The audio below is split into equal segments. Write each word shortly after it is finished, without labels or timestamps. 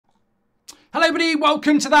Hello everybody,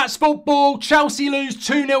 welcome to That's Football. Chelsea lose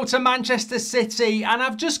 2-0 to Manchester City and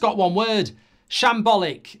I've just got one word,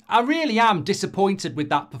 shambolic. I really am disappointed with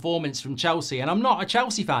that performance from Chelsea and I'm not a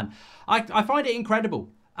Chelsea fan. I find it incredible.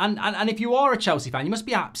 And if you are a Chelsea fan, you must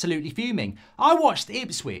be absolutely fuming. I watched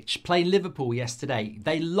Ipswich play Liverpool yesterday.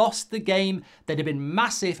 They lost the game. They'd have been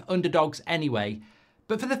massive underdogs anyway.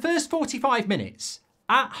 But for the first 45 minutes,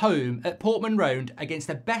 at home at Portman Road against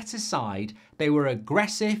a better side, they were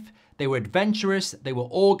aggressive, they were adventurous, they were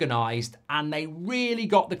organised, and they really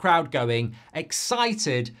got the crowd going,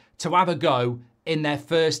 excited to have a go in their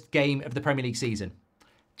first game of the Premier League season.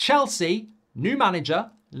 Chelsea, new manager,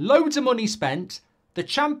 loads of money spent, the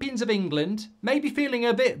champions of England, maybe feeling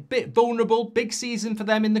a bit vulnerable, big season for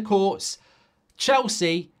them in the courts.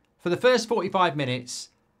 Chelsea, for the first 45 minutes,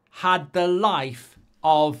 had the life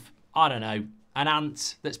of, I don't know, an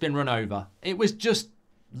ant that's been run over. It was just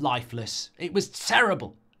lifeless. It was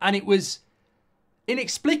terrible. And it was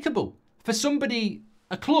inexplicable for somebody,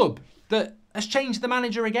 a club that has changed the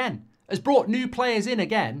manager again, has brought new players in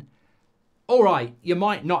again. All right, you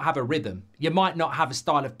might not have a rhythm. You might not have a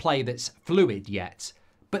style of play that's fluid yet.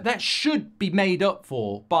 But that should be made up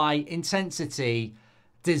for by intensity,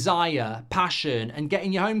 desire, passion, and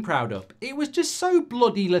getting your home crowd up. It was just so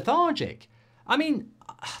bloody lethargic. I mean,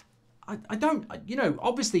 I don't, you know,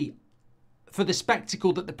 obviously, for the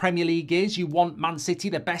spectacle that the Premier League is, you want Man City,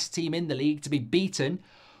 the best team in the league, to be beaten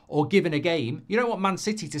or given a game. You don't want Man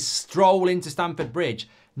City to stroll into Stamford Bridge,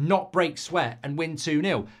 not break sweat and win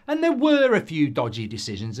 2-0. And there were a few dodgy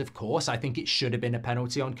decisions, of course. I think it should have been a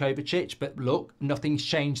penalty on Kovacic. But look, nothing's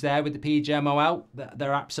changed there with the PGMO out.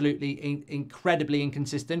 They're absolutely incredibly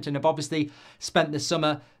inconsistent and have obviously spent the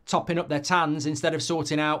summer topping up their tans instead of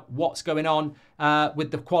sorting out what's going on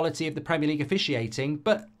with the quality of the Premier League officiating.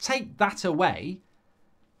 But take that away,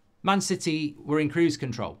 Man City were in cruise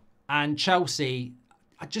control. And Chelsea,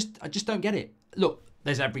 I just don't get it. Look,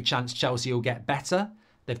 there's every chance Chelsea will get better.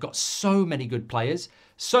 They've got so many good players.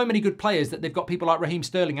 So many good players that they've got people like Raheem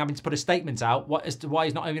Sterling having to put a statement out as to why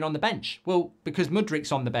he's not even on the bench. Well, because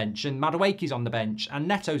Mudrik's on the bench and Madueke's on the bench and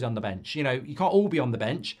Neto's on the bench. You know, you can't all be on the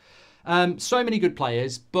bench. So many good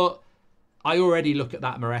players, but I already look at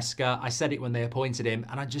that Maresca. I said it when they appointed him,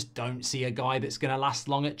 and I just don't see a guy that's going to last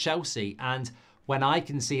long at Chelsea. And when I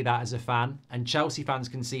can see that as a fan, and Chelsea fans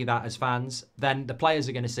can see that as fans, then the players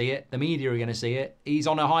are going to see it, the media are going to see it. He's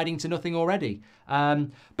on a hiding to nothing already.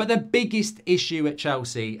 But the biggest issue at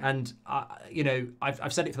Chelsea, and you know,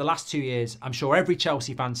 I've said it for the last 2 years, I'm sure every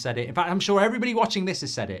Chelsea fan said it. In fact, I'm sure everybody watching this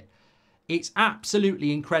has said it. It's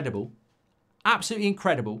absolutely incredible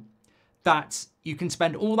that you can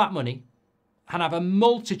spend all that money and have a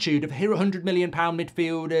multitude of £100 million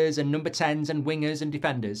midfielders and number 10s and wingers and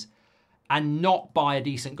defenders and not buy a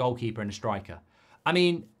decent goalkeeper and a striker. I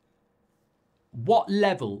mean, what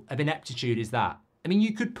level of ineptitude is that? I mean,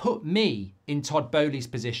 you could put me in Todd Bowley's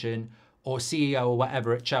position or CEO or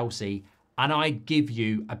whatever at Chelsea and I'd give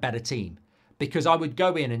you a better team because I would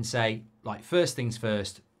go in and say, like, first things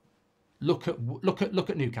first, look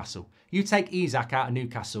at Newcastle. You take Isak out of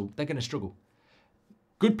Newcastle, they're going to struggle.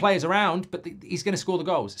 Good players around, but he's going to score the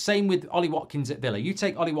goals. Same with Ollie Watkins at Villa. You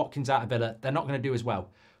take Ollie Watkins out of Villa, they're not going to do as well.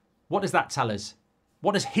 What does that tell us?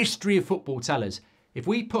 What does history of football tell us? If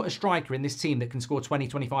we put a striker in this team that can score 20,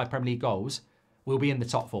 25 Premier League goals, we'll be in the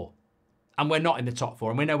top four. And we're not in the top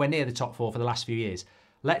four, and we're nowhere near the top four for the last few years.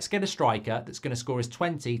 Let's get a striker that's going to score us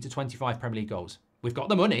 20 to 25 Premier League goals. We've got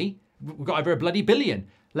the money. We've got over $1 billion.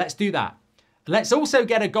 Let's do that. Let's also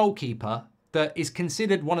get a goalkeeper that is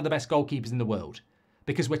considered one of the best goalkeepers in the world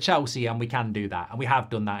because we're Chelsea and we can do that. And we have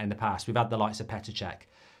done that in the past. We've had the likes of Petr Cech.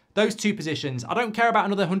 Those two positions, I don't care about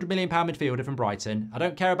another £100 million midfielder from Brighton. I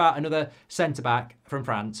don't care about another centre-back from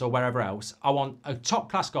France or wherever else. I want a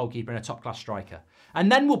top-class goalkeeper and a top-class striker.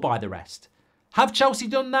 And then we'll buy the rest. Have Chelsea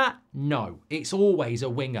done that? No. It's always a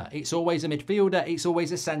winger. It's always a midfielder. It's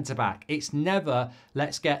always a centre-back. It's never,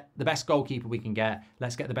 let's get the best goalkeeper we can get.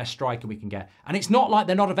 Let's get the best striker we can get. And it's not like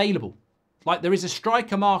they're not available. Like there is a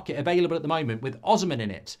striker market available at the moment with Osman in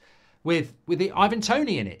it, with the Ivan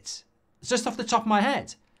Toney in it. It's just off the top of my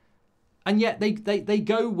head. And yet they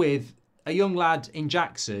go with a young lad in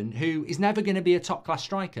Jackson who is never going to be a top-class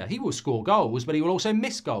striker. He will score goals, but he will also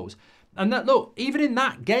miss goals. And that, look, even in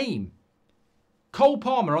that game, Cole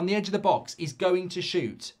Palmer on the edge of the box is going to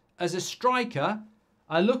shoot. As a striker,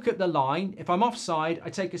 I look at the line. If I'm offside, I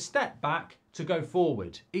take a step back to go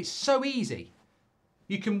forward. It's so easy.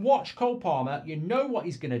 You can watch Cole Palmer. You know what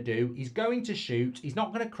he's going to do. He's going to shoot. He's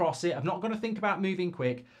not going to cross it. I'm not going to think about moving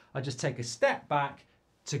quick. I just take a step back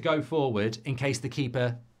to go forward in case the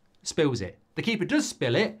keeper spills it. The keeper does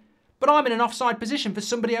spill it, but I'm in an offside position for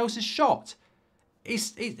somebody else's shot.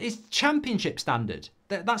 It's championship standard.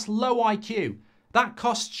 That's low IQ. That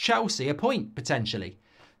costs Chelsea a point, potentially.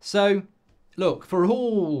 So, look, for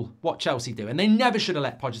all what Chelsea do, and they never should have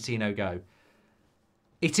let Pochettino go,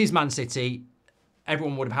 it is Man City.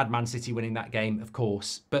 Everyone would have had Man City winning that game, of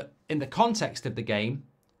course. But in the context of the game,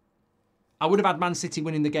 I would have had Man City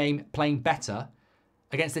winning the game playing better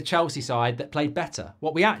against a Chelsea side that played better.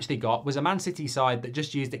 What we actually got was a Man City side that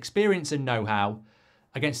just used experience and know-how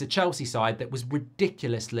against a Chelsea side that was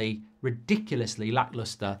ridiculously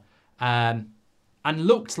lacklustre and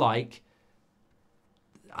looked like,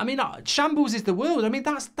 I mean, shambles is the word. I mean,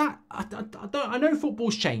 I know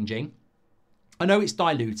football's changing. I know it's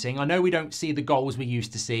diluting. I know we don't see the goals we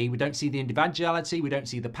used to see. We don't see the individuality. We don't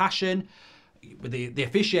see the passion. The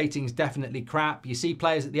officiating's definitely crap. You see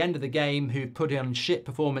players at the end of the game who put in shit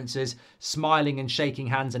performances, smiling and shaking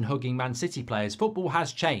hands and hugging Man City players. Football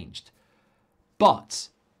has changed. But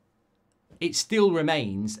it still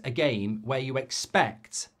remains a game where you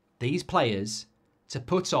expect these players to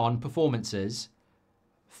put on performances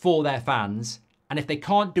for their fans. And if they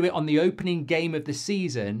can't do it on the opening game of the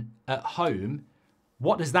season at home,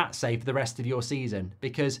 what does that say for the rest of your season?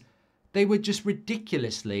 Because they were just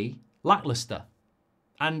ridiculously lacklustre.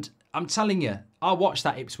 And I'm telling you, I watched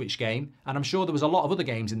that Ipswich game, and I'm sure there was a lot of other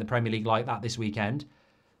games in the Premier League like that this weekend.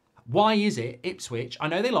 Why is it Ipswich, I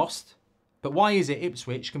know they lost, but why is it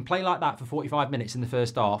Ipswich can play like that for 45 minutes in the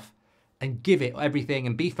first half and give it everything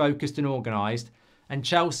and be focused and organised, and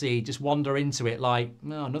Chelsea just wander into it like,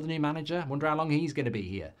 oh, another new manager, I wonder how long he's going to be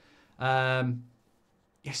here.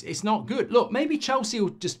 It's not good. Look, maybe Chelsea will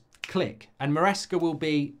just click and Maresca will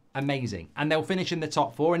be amazing and they'll finish in the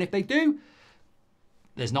top four. And if they do,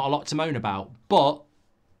 there's not a lot to moan about. But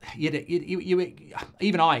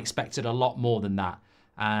even I expected a lot more than that.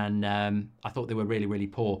 And I thought they were really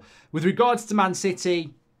poor. With regards to Man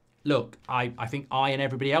City, look, I think I and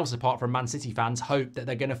everybody else, apart from Man City fans, hope that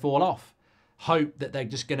they're going to fall off. Hope that they're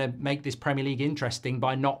just going to make this Premier League interesting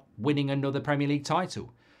by not winning another Premier League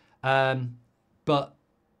title. But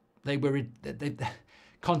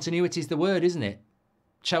continuity is the word, isn't it?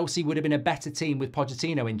 Chelsea would have been a better team with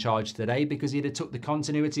Pochettino in charge today because he'd have took the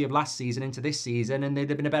continuity of last season into this season and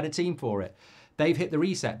they'd have been a better team for it. They've hit the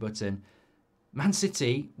reset button. Man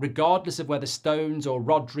City, regardless of whether Stones or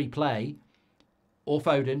Rodri play, or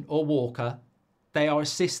Foden or Walker, they are a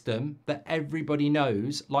system that everybody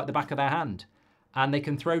knows like the back of their hand. And they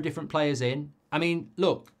can throw different players in. I mean,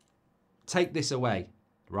 look, take this away,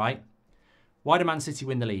 right? Why do Man City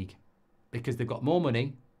win the league? Because they've got more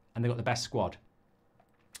money and they've got the best squad.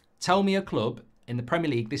 Tell me a club in the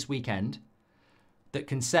Premier League this weekend that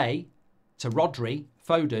can say to Rodri,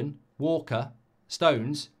 Foden, Walker,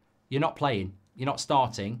 Stones, you're not playing, you're not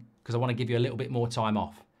starting because I want to give you a little bit more time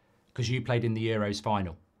off because you played in the Euros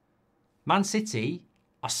final. Man City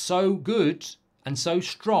are so good and so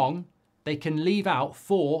strong, they can leave out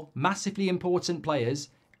 4 massively important players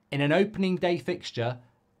in an opening day fixture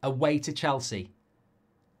away to Chelsea.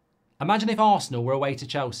 Imagine if Arsenal were away to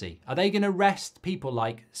Chelsea. Are they going to rest people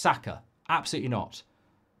like Saka? Absolutely not.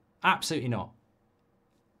 Absolutely not.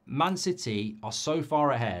 Man City are so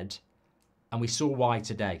far ahead, and we saw why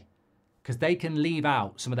today. Because they can leave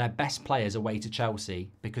out some of their best players away to Chelsea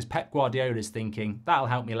because Pep Guardiola's thinking, that'll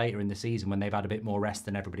help me later in the season when they've had a bit more rest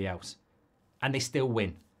than everybody else. And they still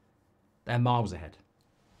win. They're miles ahead.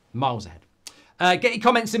 Miles ahead. Get your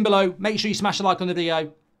comments in below. Make sure you smash a like on the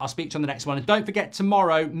video. I'll speak to you on the next one. And don't forget,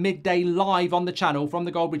 tomorrow, midday live on the channel from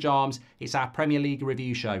the Goldbridge Arms. It's our Premier League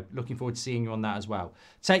review show. Looking forward to seeing you on that as well.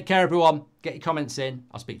 Take care, everyone. Get your comments in.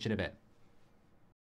 I'll speak to you in a bit.